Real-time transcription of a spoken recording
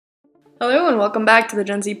Hello and welcome back to the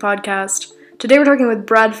Gen Z podcast. Today we're talking with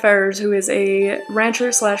Brad Phares, who is a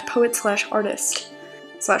rancher slash poet slash artist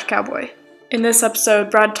slash cowboy. In this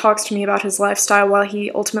episode, Brad talks to me about his lifestyle while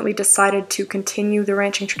he ultimately decided to continue the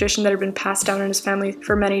ranching tradition that had been passed down in his family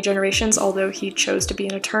for many generations, although he chose to be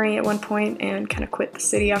an attorney at one point and kind of quit the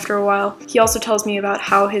city after a while. He also tells me about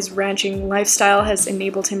how his ranching lifestyle has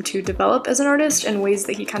enabled him to develop as an artist and ways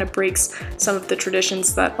that he kind of breaks some of the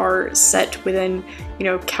traditions that are set within,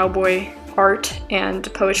 cowboy art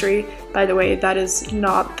and poetry. By the way, that is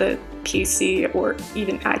not the PC or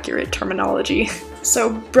even accurate terminology. So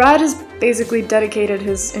Brad has basically dedicated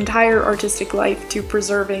his entire artistic life to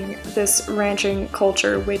preserving this ranching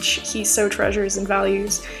culture, which he so treasures and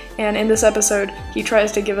values. And in this episode, he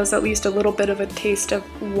tries to give us at least a little bit of a taste of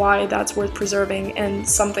why that's worth preserving and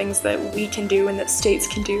some things that we can do and that states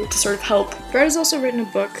can do to sort of help. Brad has also written a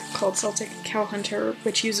book called Celtic Cow Hunter,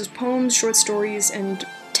 which uses poems, short stories, and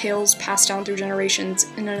tales passed down through generations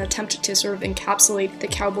in an attempt to sort of encapsulate the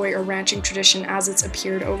cowboy or ranching tradition as it's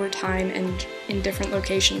appeared over time and in different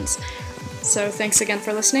locations. So thanks again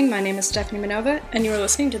for listening. My name is Stephanie Minova, and you are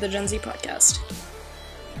listening to the Gen Z podcast.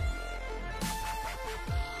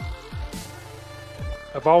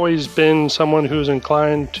 I've always been someone who's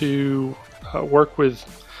inclined to work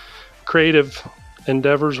with creative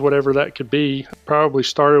endeavors, whatever that could be. Probably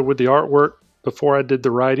started with the artwork before I did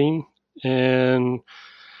the writing. And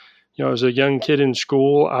as a young kid in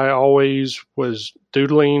school, I always was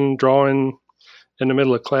doodling, drawing in the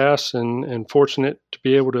middle of class, and fortunate to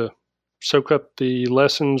be able to soak up the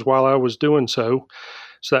lessons while I was doing so.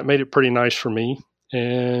 So that made it pretty nice for me,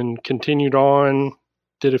 and continued on,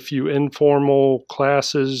 did a few informal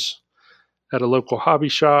classes at a local hobby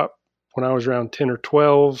shop when I was around 10 or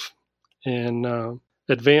 12, and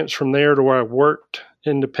advanced from there to where I worked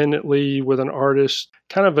independently with an artist,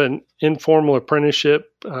 kind of an informal apprenticeship.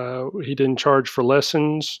 He didn't charge for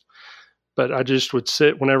lessons, but I just would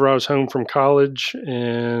sit whenever I was home from college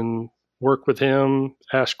and work with him,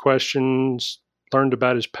 ask questions, learned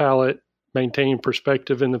about his palette, maintained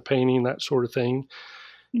perspective in the painting, that sort of thing.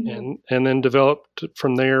 Mm-hmm. And then developed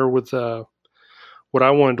from there with what I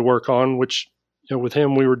wanted to work on, which with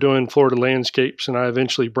him we were doing Florida landscapes, and I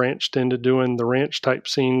eventually branched into doing the ranch type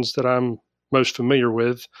scenes that I'm most familiar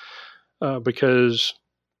with, because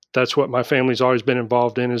that's what my family's always been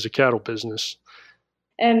involved in, is a cattle business.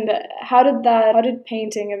 And how did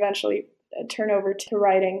painting eventually turn over to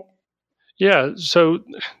writing? Yeah, so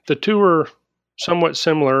the two are somewhat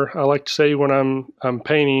similar. I like to say when I'm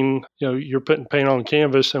painting, you're putting paint on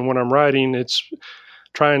canvas, and when I'm writing, it's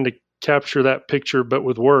trying to capture that picture but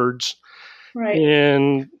with words. Right.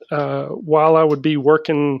 And while I would be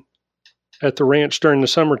working at the ranch during the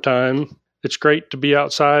summertime, it's great to be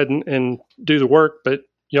outside and do the work, but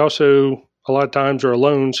you also a lot of times are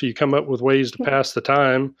alone, so you come up with ways to pass the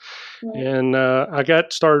time. Right. And I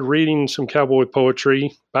got started reading some cowboy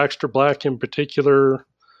poetry, Baxter Black in particular,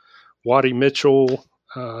 Waddy Mitchell.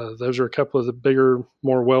 Those are a couple of the bigger,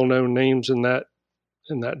 more well-known names in that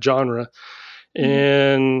genre. Mm-hmm.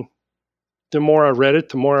 And the more I read it,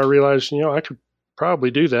 the more I realized, I could probably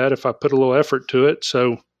do that if I put a little effort to it.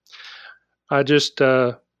 So I just,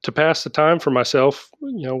 to pass the time for myself,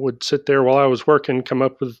 would sit there while I was working, come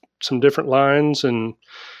up with some different lines and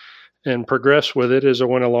progress with it as I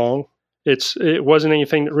went along. It wasn't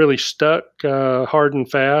anything that really stuck hard and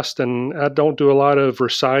fast, and I don't do a lot of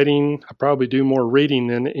reciting. I probably do more reading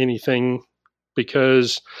than anything,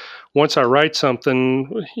 because once I write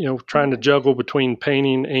something, trying to juggle between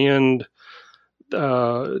painting and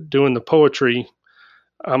doing the poetry,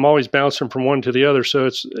 I'm always bouncing from one to the other. So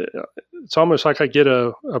it's almost like I get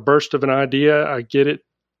a burst of an idea, I get it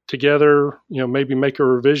together, maybe make a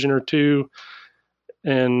revision or two,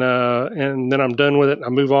 and then I'm done with it. I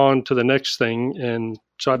move on to the next thing, and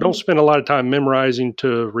so I don't spend a lot of time memorizing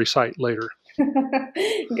to recite later.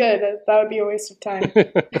 Good. That would be a waste of time.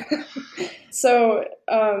 So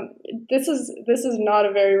this is not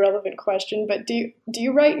a very relevant question, but do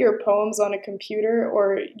you write your poems on a computer,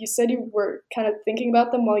 or you said you were kind of thinking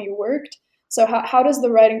about them while you worked? So how does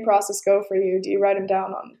the writing process go for you? Do you write them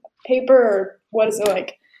down on paper, or what is it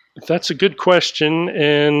like? That's a good question,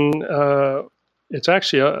 and it's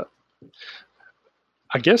actually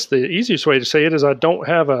I guess the easiest way to say it is I don't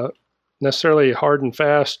have a necessarily hard and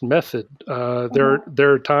fast method. There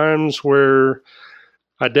are times where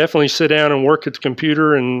I definitely sit down and work at the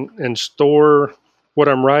computer and store what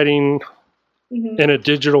I'm writing in a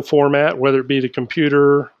digital format, whether it be the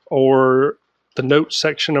computer or the notes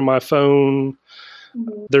section of my phone.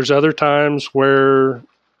 Mm-hmm. There's other times where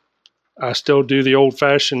I still do the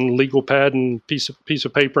old-fashioned legal pad and piece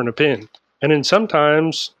of paper and a pen. And then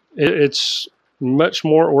sometimes It's much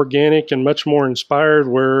more organic and much more inspired,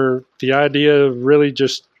 where the idea really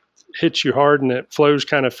just hits you hard and it flows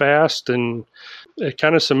kind of fast and it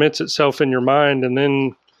kind of cements itself in your mind. And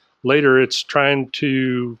then later it's trying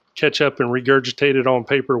to catch up and regurgitate it on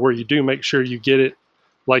paper, where you do make sure you get it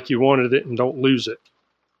like you wanted it and don't lose it.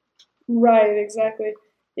 Right, exactly.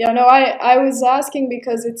 Yeah, no, I was asking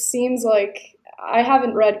because it seems like I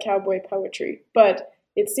haven't read cowboy poetry, but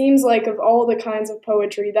it seems like of all the kinds of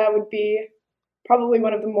poetry, that would be probably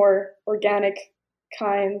one of the more organic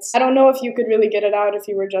kinds. I don't know if you could really get it out if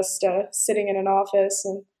you were just sitting in an office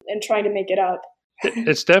and trying to make it up.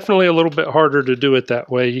 It's definitely a little bit harder to do it that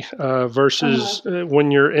way versus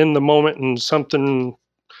when you're in the moment and something,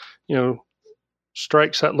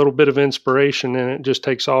 strikes that little bit of inspiration and it just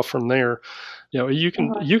takes off from there. You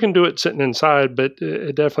can do it sitting inside, but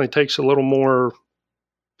it definitely takes a little more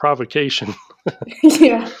provocation.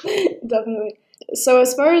 Yeah, definitely. So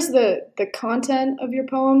as far as the content of your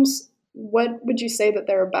poems, what would you say that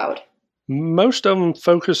they're about? Most of them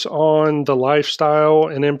focus on the lifestyle,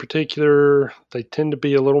 and in particular, they tend to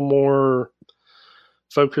be a little more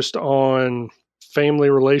focused on family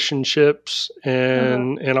relationships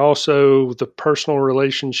and also the personal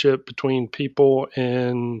relationship between people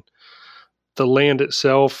and the land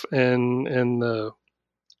itself and the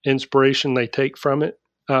inspiration they take from it.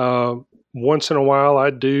 Once in a while, I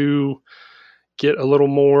do get a little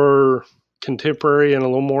more contemporary and a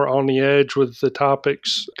little more on the edge with the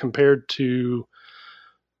topics compared to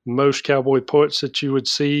most cowboy poets that you would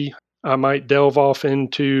see. I might delve off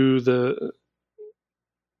into the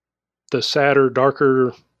sadder,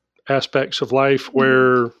 darker aspects of life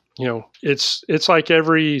where it's like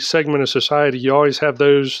every segment of society. You always have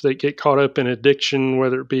those that get caught up in addiction,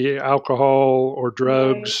 whether it be alcohol or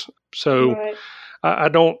drugs. Right. So I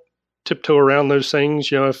don't tiptoe around those things.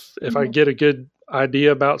 If I get a good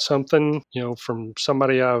idea about something, from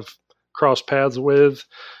somebody I've crossed paths with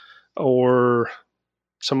or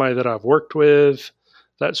somebody that I've worked with,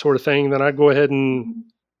 that sort of thing, then I go ahead and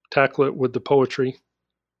tackle it with the poetry.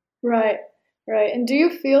 Right. And do you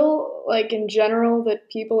feel like in general that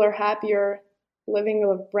people are happier living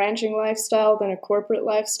a ranching lifestyle than a corporate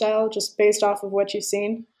lifestyle, just based off of what you've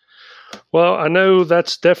seen? Well, I know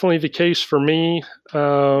that's definitely the case for me.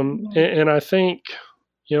 And I think,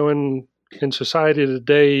 in society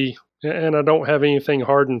today, and I don't have anything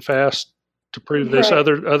hard and fast to prove this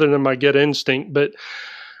other than my gut instinct, but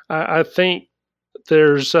I think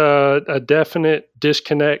there's a definite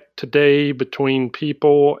disconnect today between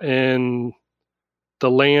people and the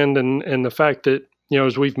land and the fact that,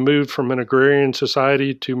 as we've moved from an agrarian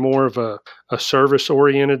society to more of a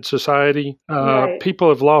service-oriented society, people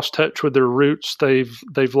have lost touch with their roots.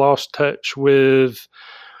 They've lost touch with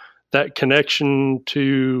that connection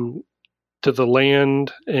to the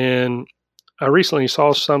land. And I recently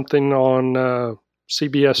saw something on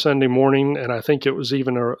CBS Sunday Morning, and I think it was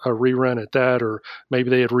even a rerun at that, or maybe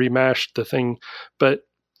they had remashed the thing. But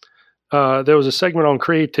there was a segment on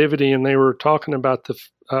creativity, and they were talking about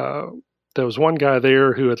there was one guy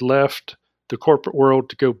there who had left the corporate world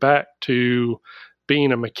to go back to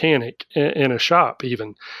being a mechanic in a shop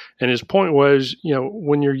even. And his point was,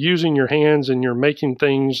 when you're using your hands and you're making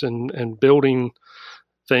things and building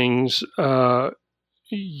things,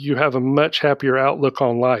 you have a much happier outlook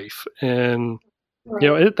on life. And,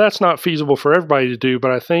 that's not feasible for everybody to do.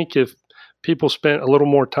 But I think if people spent a little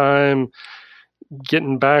more time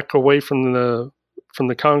getting back away from the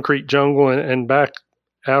concrete jungle and back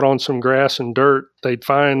out on some grass and dirt, they'd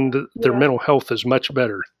find their mental health is much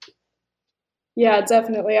better. Yeah,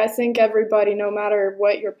 definitely. I think everybody, no matter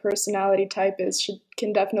what your personality type is,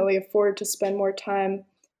 can definitely afford to spend more time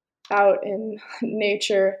out in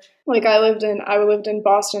nature. Like I lived in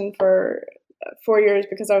Boston for 4 years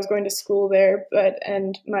because I was going to school there,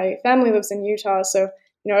 and my family lives in Utah, so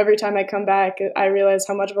every time I come back, I realize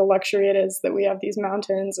how much of a luxury it is that we have these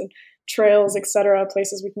mountains and trails, etc.,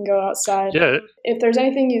 places we can go outside. Yeah. If there's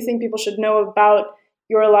anything you think people should know about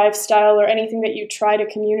your lifestyle or anything that you try to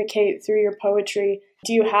communicate through your poetry,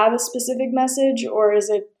 do you have a specific message, or is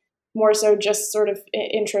it more so just sort of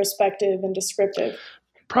introspective and descriptive?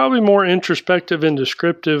 Probably more introspective and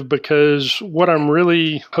descriptive, because what I'm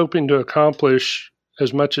really hoping to accomplish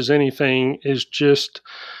as much as anything is just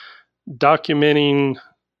documenting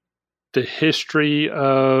the history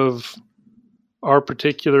of our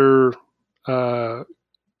particular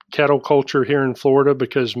cattle culture here in Florida,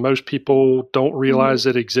 because most people don't realize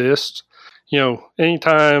it exists.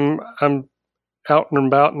 Anytime I'm out and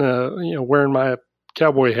about and wearing my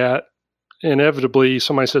cowboy hat, inevitably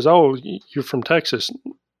somebody says, "Oh, you're from Texas."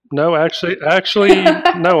 No,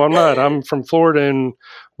 no, I'm not. I'm from Florida, and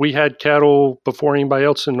we had cattle before anybody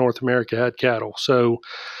else in North America had cattle. So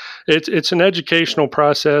it's an educational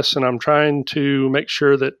process, and I'm trying to make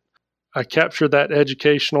sure that I capture that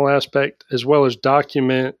educational aspect as well as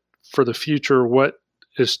document for the future what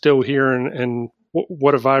is still here and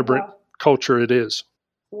what a vibrant culture it is.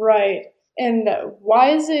 Right. And why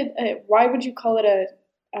is it? Why would you call it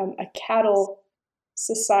a cattle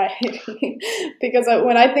society? Because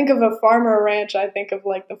when I think of a farm or a ranch, I think of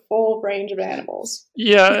like the full range of animals.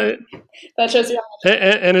 Yeah. That shows you.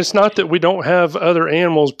 And it's not that we don't have other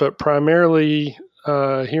animals, but primarily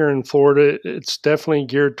here in Florida, it's definitely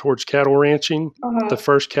geared towards cattle ranching. The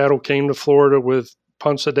first cattle came to Florida with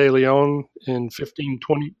Ponce de Leon in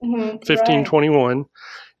 1521.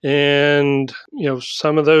 And,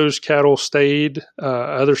 some of those cattle stayed.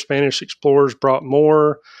 Other Spanish explorers brought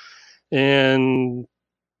more. And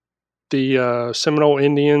the Seminole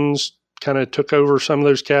Indians kind of took over some of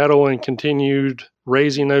those cattle and continued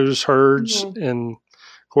raising those herds. And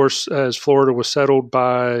of course, as Florida was settled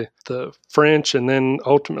by the French and then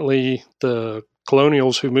ultimately the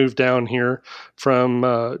colonials who moved down here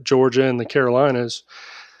from Georgia and the Carolinas,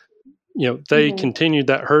 they continued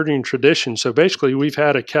that herding tradition. So basically, we've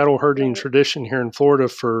had a cattle herding tradition here in Florida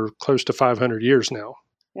for close to 500 years now.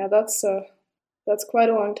 Yeah, that's quite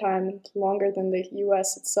a long time, longer than the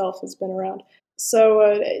U.S. itself has been around.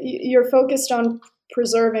 So you're focused on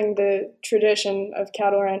preserving the tradition of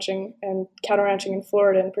cattle ranching and cattle ranching in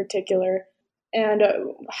Florida in particular. And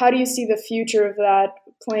how do you see the future of that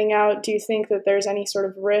playing out? Do you think that there's any sort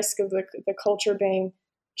of risk of the culture being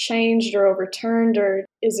changed or overturned, or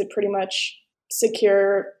is it pretty much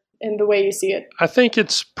secure in the way you see it? I think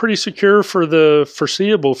it's pretty secure for the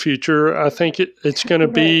foreseeable future. I think it's going to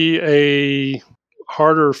be a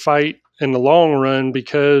harder fight in the long run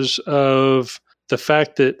because of the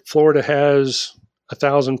fact that Florida has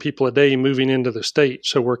 1,000 people a day moving into the state.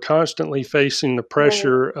 So we're constantly facing the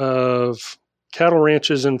pressure of cattle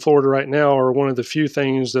ranches in Florida right now are one of the few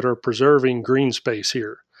things that are preserving green space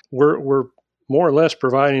here. We're more or less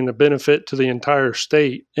providing a benefit to the entire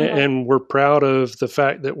state. And we're proud of the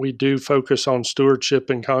fact that we do focus on stewardship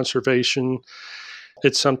and conservation.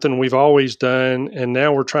 It's something we've always done. And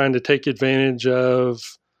now we're trying to take advantage of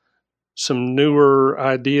some newer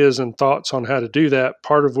ideas and thoughts on how to do that,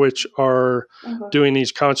 part of which are doing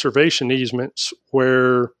these conservation easements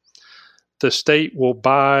where the state will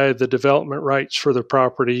buy the development rights for the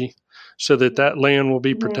property so that land will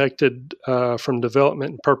be protected from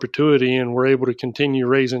development in perpetuity, and we're able to continue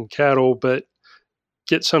raising cattle, but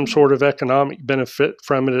get some sort of economic benefit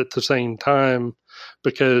from it at the same time,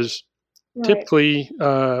 because typically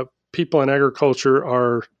people in agriculture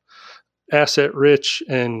are asset rich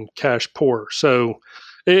and cash poor. So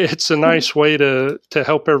it's a nice way to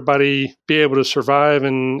help everybody be able to survive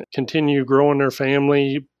and continue growing their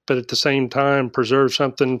family, but at the same time preserve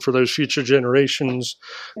something for those future generations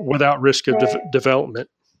without risk of development.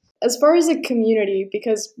 As far as a community,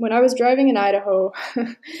 because when I was driving in Idaho,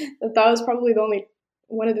 that was probably the only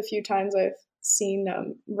one of the few times I've seen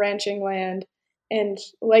ranching land. And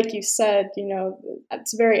like you said,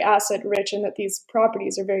 it's very asset rich and that these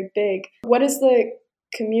properties are very big. What is the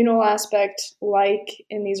communal aspect like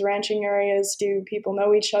in these ranching areas? Do people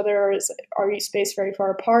know each other, or are you spaced very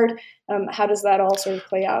far apart? How does that all sort of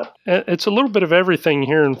play out? It's a little bit of everything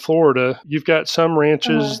here in Florida. You've got some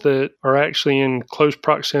ranches that are actually in close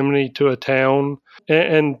proximity to a town,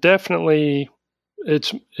 and definitely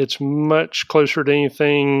it's much closer to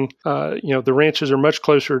anything. The ranches are much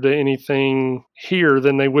closer to anything here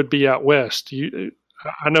than they would be out west.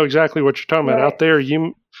 I know exactly what you're talking about. Out there,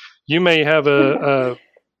 you may have a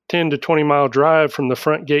 10 to 20 mile drive from the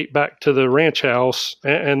front gate back to the ranch house,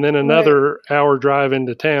 and then another hour drive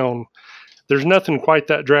into town. There's nothing quite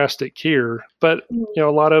that drastic here, but a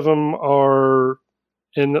lot of them are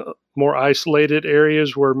in more isolated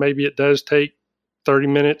areas where maybe it does take 30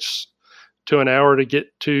 minutes to an hour to get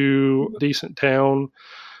to a decent town.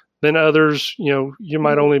 Then others, you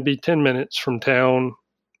might only be 10 minutes from town,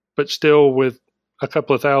 but still with a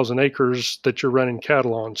couple of thousand acres that you're running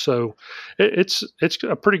cattle on. So it's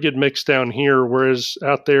a pretty good mix down here, whereas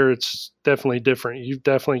out there it's definitely different. You've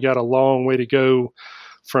definitely got a long way to go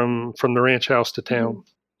from the ranch house to town.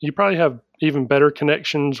 You probably have even better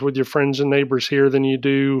connections with your friends and neighbors here than you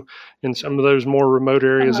do in some of those more remote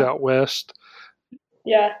areas out west.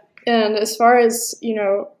 Yeah. And as far as,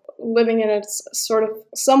 living in a sort of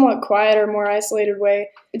somewhat quieter, more isolated way,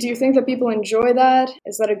 do you think that people enjoy that?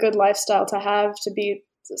 Is that a good lifestyle to have, to be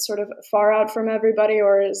sort of far out from everybody,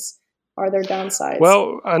 or are there downsides?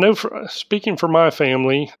 Well, I know speaking for my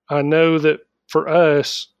family, I know that for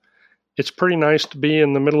us, it's pretty nice to be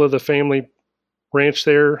in the middle of the family ranch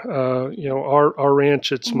there. Our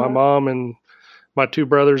ranch, it's my mom and my two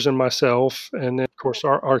brothers and myself, and then of course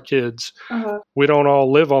our kids. We don't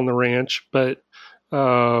all live on the ranch, but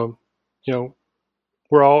we're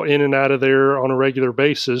all in and out of there on a regular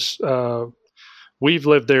basis. We've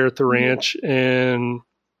lived there at the ranch, and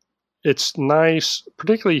it's nice,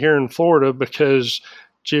 particularly here in Florida, because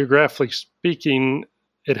geographically speaking,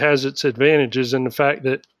 it has its advantages in the fact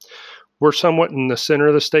that we're somewhat in the center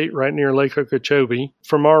of the state, right near Lake Okeechobee.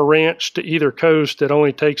 From our ranch to either coast, it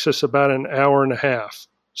only takes us about an hour and a half.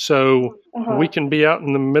 So we can be out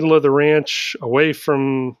in the middle of the ranch, away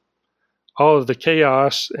from all of the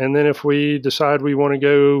chaos. And then if we decide we want to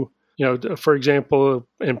go, for example,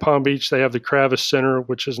 in Palm Beach, they have the Kravis Center,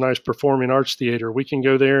 which is a nice performing arts theater. We can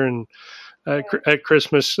go there and at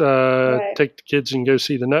Christmas, take the kids and go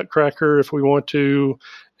see the Nutcracker if we want to,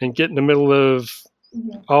 and get in the middle of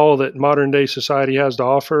all that modern day society has to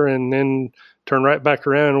offer, and then turn right back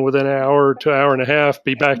around within an hour to hour and a half,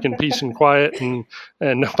 be back in peace and quiet, and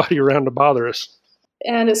nobody around to bother us.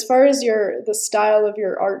 And as far as the style of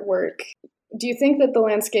your artwork, do you think that the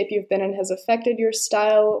landscape you've been in has affected your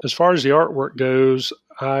style? As far as the artwork goes,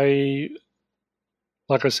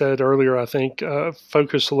 like I said earlier, I think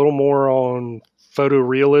focus a little more on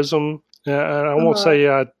photorealism. I won't say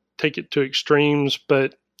I take it to extremes,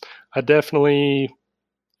 but I definitely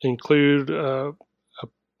include a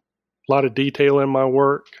lot of detail in my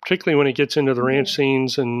work, particularly when it gets into the ranch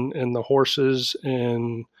scenes and the horses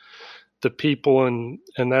and the people and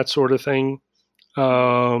that sort of thing.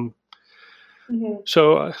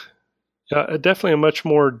 So definitely a much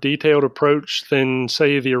more detailed approach than,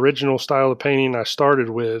 say, the original style of painting I started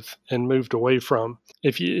with and moved away from.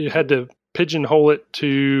 If you had to pigeonhole it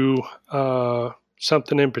to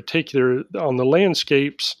something in particular, on the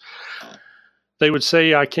landscapes, they would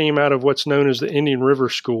say I came out of what's known as the Indian River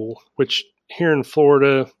School, which here in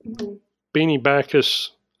Florida, Beanie Backus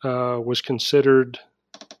was considered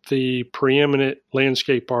the preeminent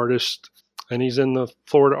landscape artist, and he's in the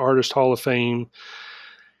Florida Artist Hall of Fame.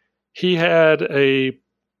 He had a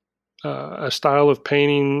style of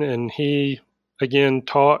painting, and he, again,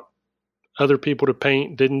 taught other people to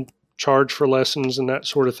paint, didn't charge for lessons and that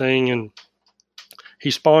sort of thing, and he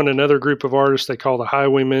spawned another group of artists they call the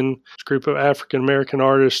Highwaymen, a group of African-American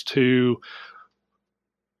artists who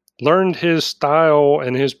learned his style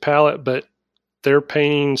and his palette, but their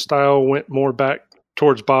painting style went more back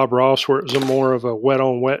towards Bob Ross, where it was more of a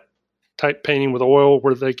wet-on-wet type painting with oil,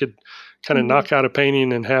 where they could kind of knock out a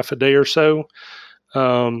painting in half a day or so.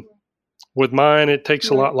 With mine, it takes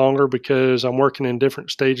a lot longer because I'm working in different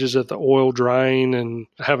stages of the oil drying and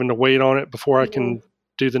having to wait on it before I can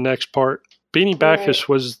do the next part. Beanie Backus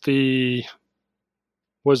was the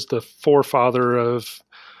forefather of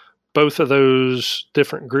both of those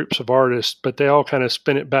different groups of artists, but they all kind of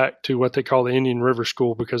spin it back to what they call the Indian River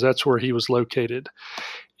School, because that's where he was located.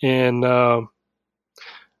 And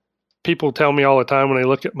people tell me all the time when they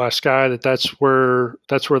look at my sky that that's where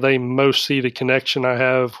they most see the connection I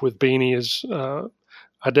have with Beanie. Is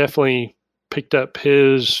I definitely picked up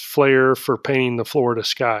his flair for painting the Florida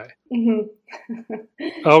sky.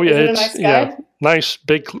 Oh yeah, it's a nice sky? Nice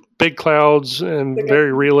big clouds and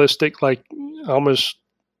very realistic, like almost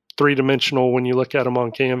three-dimensional when you look at them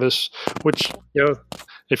on canvas. Which,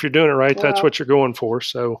 if you're doing it right, that's what you're going for.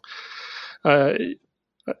 So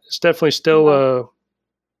it's definitely still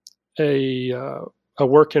a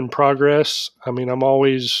work in progress. I mean, I'm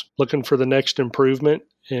always looking for the next improvement,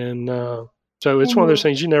 and so it's one of those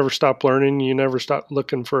things, you never stop learning, you never stop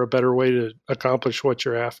looking for a better way to accomplish what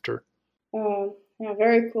you're after. Yeah,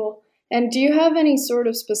 very cool. And do you have any sort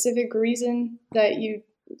of specific reason that you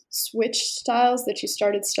switched styles, that you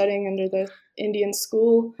started studying under the Indian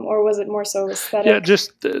school, or was it more so aesthetic? Yeah,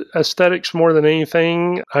 just aesthetics more than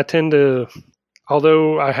anything. I tend to,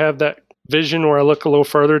 although I have that vision where I look a little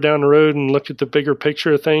further down the road and look at the bigger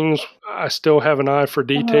picture of things, I still have an eye for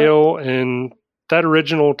detail. And that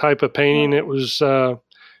original type of painting, it was, it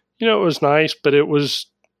was nice, but it was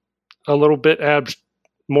a little bit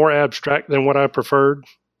more abstract than what I preferred.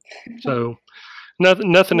 So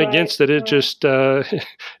nothing against it. It just,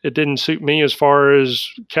 it didn't suit me as far as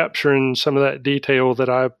capturing some of that detail that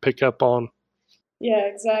I pick up on. Yeah,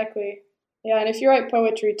 exactly. Yeah, and if you write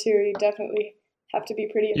poetry too, you definitely have to be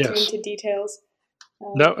pretty in tune to details.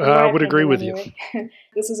 No, I would agree with you.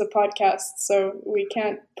 This is a podcast, so we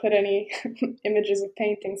can't put any images of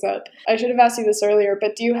paintings up. I should have asked you this earlier,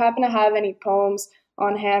 but do you happen to have any poems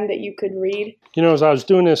on hand that you could read? As I was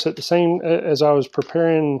doing this as I was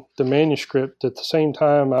preparing the manuscript, at the same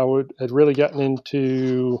time, had really gotten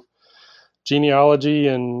into genealogy,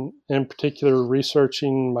 and in particular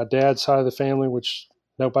researching my dad's side of the family, which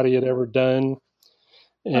nobody had ever done.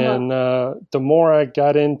 And the more I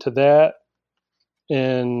got into that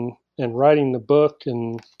and writing the book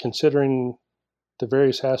and considering the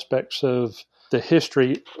various aspects of the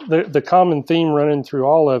history, the common theme running through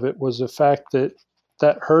all of it was the fact that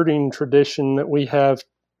that herding tradition that we have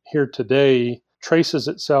here today traces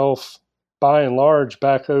itself by and large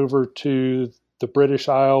back over to the British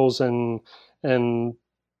Isles and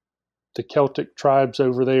the Celtic tribes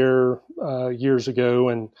over there years ago,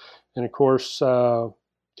 and of course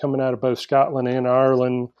coming out of both Scotland and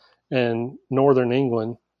Ireland and Northern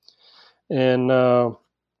England. And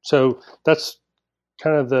so that's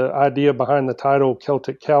kind of the idea behind the title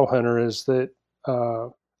Celtic Cowhunter, is that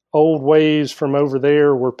old ways from over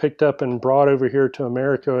there were picked up and brought over here to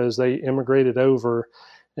America as they immigrated over,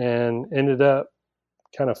 and ended up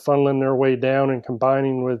kind of funneling their way down and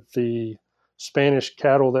combining with the Spanish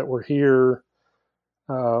cattle that were here,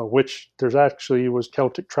 which there's actually was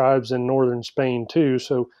Celtic tribes in northern Spain too.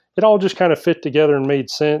 So it all just kind of fit together and made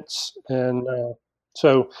sense. And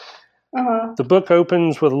so the book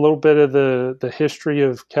opens with a little bit of the history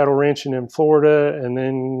of cattle ranching in Florida, and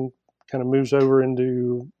then kind of moves over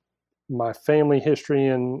into my family history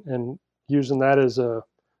and using that as a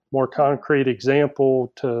more concrete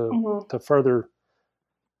example to further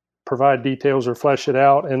provide details or flesh it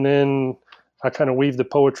out. And then I kind of weave the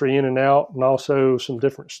poetry in and out, and also some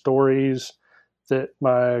different stories that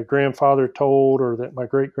my grandfather told or that my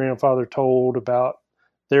great grandfather told about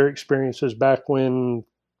their experiences back when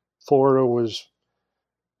Florida was,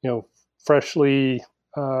 freshly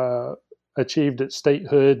achieved its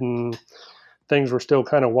statehood and things were still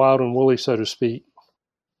kind of wild and woolly, so to speak.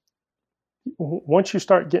 Once you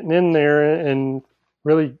start getting in there and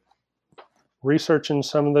really researching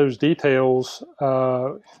some of those details,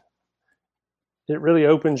 it really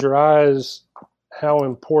opens your eyes how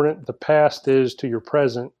important the past is to your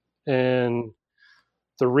present, and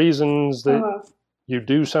the reasons that you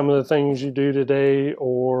do some of the things you do today,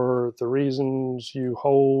 or the reasons you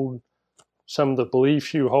hold some of the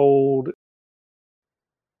beliefs you hold.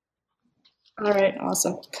 All right,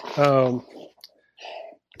 awesome.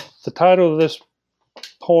 The title of this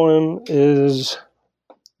poem is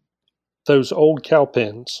Those Old Cow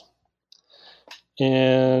Pens.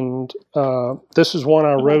 And this is one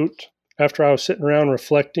I wrote after I was sitting around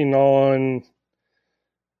reflecting on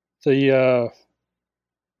the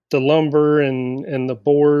lumber and the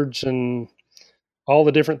boards and all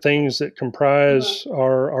the different things that comprise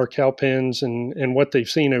our cow pens and what they've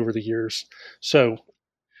seen over the years. So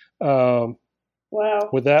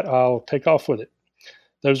with that, I'll take off with it.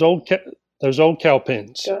 Those old cow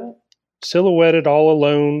pens, silhouetted all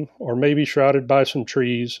alone or maybe shrouded by some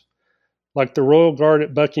trees, like the Royal Guard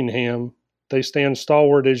at Buckingham, they stand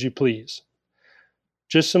stalwart as you please.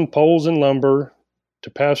 Just some poles and lumber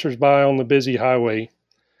to passers-by on the busy highway,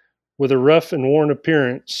 with a rough and worn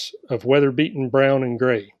appearance of weather-beaten brown and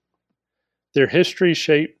gray. Their history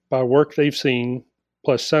shaped by work they've seen,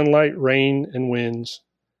 plus sunlight, rain, and winds.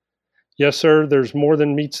 Yes, sir, there's more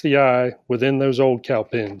than meets the eye within those old cow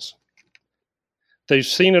pens. They've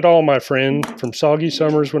seen it all, my friend, from soggy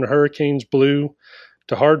summers when hurricanes blew,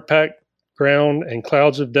 to hard-packed ground and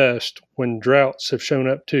clouds of dust when droughts have shown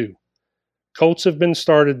up too. Colts have been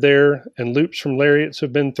started there, and loops from lariats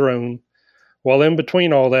have been thrown, while in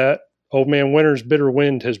between all that, Old Man Winter's bitter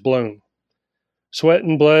wind has blown. Sweat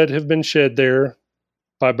and blood have been shed there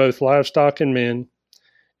by both livestock and men.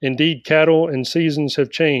 Indeed, cattle and seasons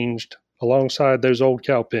have changed alongside those old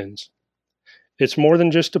cow pens. It's more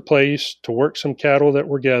than just a place to work some cattle that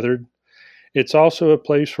were gathered. It's also a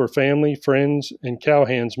place where family, friends, and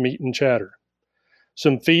cowhands meet and chatter.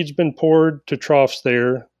 Some feed's been poured to troughs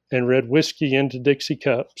there and red whiskey into Dixie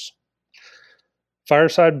cups.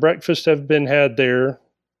 Fireside breakfasts have been had there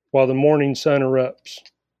while the morning sun erupts.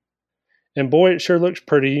 And boy, it sure looks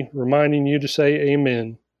pretty, reminding you to say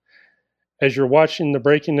amen as you're watching the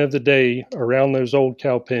breaking of the day around those old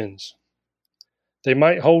cow pens. They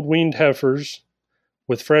might hold weaned heifers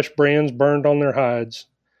with fresh brands burned on their hides,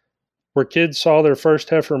 where kids saw their first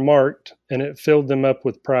heifer marked and it filled them up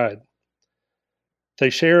with pride. They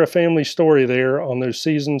share a family story there on those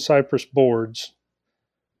seasoned cypress boards,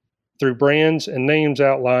 through brands and names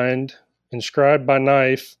outlined, inscribed by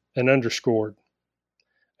knife and underscored.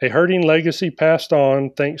 A herding legacy passed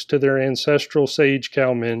on thanks to their ancestral sage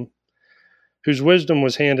cowmen, whose wisdom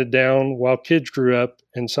was handed down while kids grew up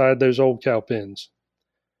inside those old cow pens.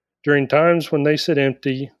 During times when they sit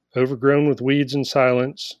empty, overgrown with weeds and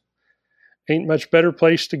silence, ain't much better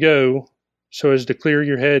place to go so as to clear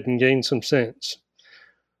your head and gain some sense.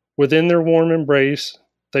 Within their warm embrace,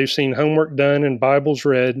 they've seen homework done and Bibles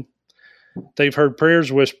read. They've heard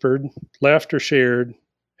prayers whispered, laughter shared,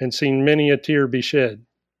 and seen many a tear be shed.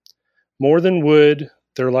 More than wood,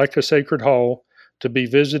 they're like a sacred hall to be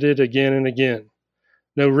visited again and again.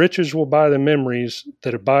 No riches will buy the memories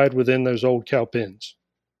that abide within those old cow pens.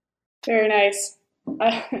 Very nice.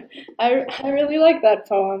 I really like that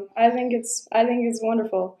poem. I think it's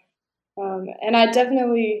wonderful, and I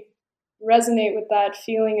definitely resonate with that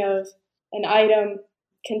feeling of an item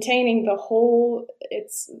containing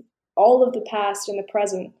it's all of the past and the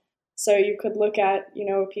present. So you could look at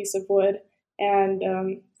a piece of wood,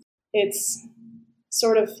 and it's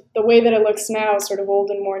sort of the way that it looks now, sort of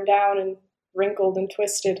old and worn down and wrinkled and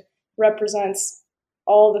twisted, represents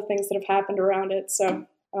all the things that have happened around it. So.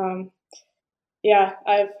 Yeah,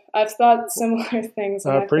 I've thought similar things.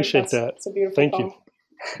 And I appreciate that. It's a beautiful Thank poem.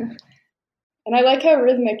 you. And I like how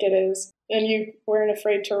rhythmic it is, and you weren't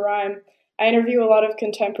afraid to rhyme. I interview a lot of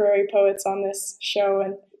contemporary poets on this show,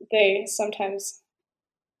 and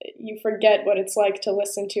you forget what it's like to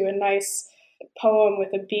listen to a nice poem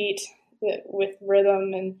with a beat, with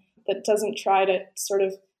rhythm, and that doesn't try to sort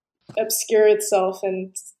of obscure itself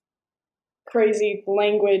and crazy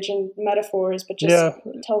language and metaphors, but just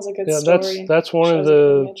tells a good story. That's one of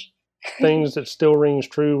the things that still rings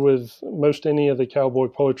true with most any of the cowboy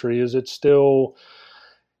poetry is it's still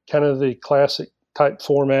kind of the classic type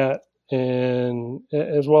format, and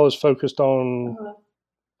as well as focused on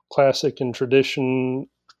classic and traditional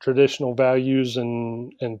values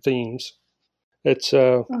and themes. It's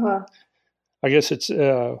I guess it's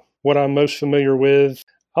what I'm most familiar with.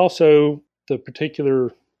 Also, the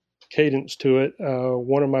particular cadence to it.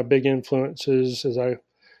 One of my big influences as I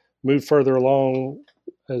move further along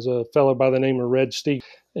is a fellow by the name of Red Steed,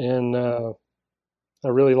 and I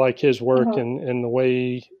really like his work and the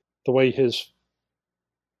way his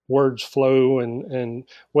words flow, and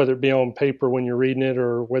whether it be on paper when you're reading it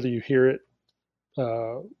or whether you hear it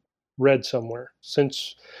read somewhere.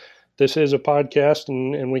 Since this is a podcast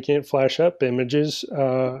and we can't flash up images,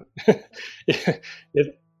 right.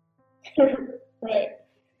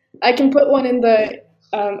 I can put one in the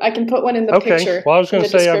picture. Well, I was going to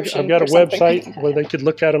say I've got a website where they could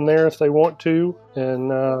look at them there if they want to,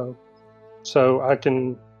 and so I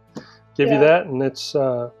can give you that, and it's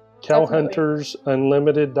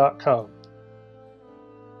cowhuntersunlimited.com.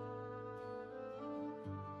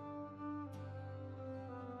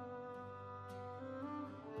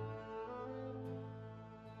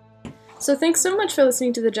 So thanks so much for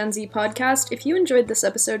listening to the Gen Z podcast. If you enjoyed this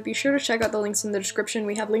episode, be sure to check out the links in the description.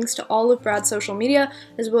 We have links to all of Brad's social media,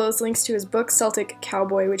 as well as links to his book, Celtic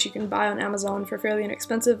Cowboy, which you can buy on Amazon for fairly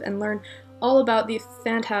inexpensive and learn all about the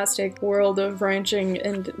fantastic world of ranching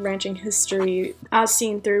and ranching history as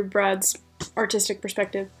seen through Brad's artistic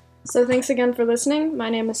perspective. So thanks again for listening.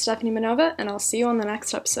 My name is Stephanie Minova, and I'll see you on the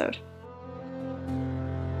next episode.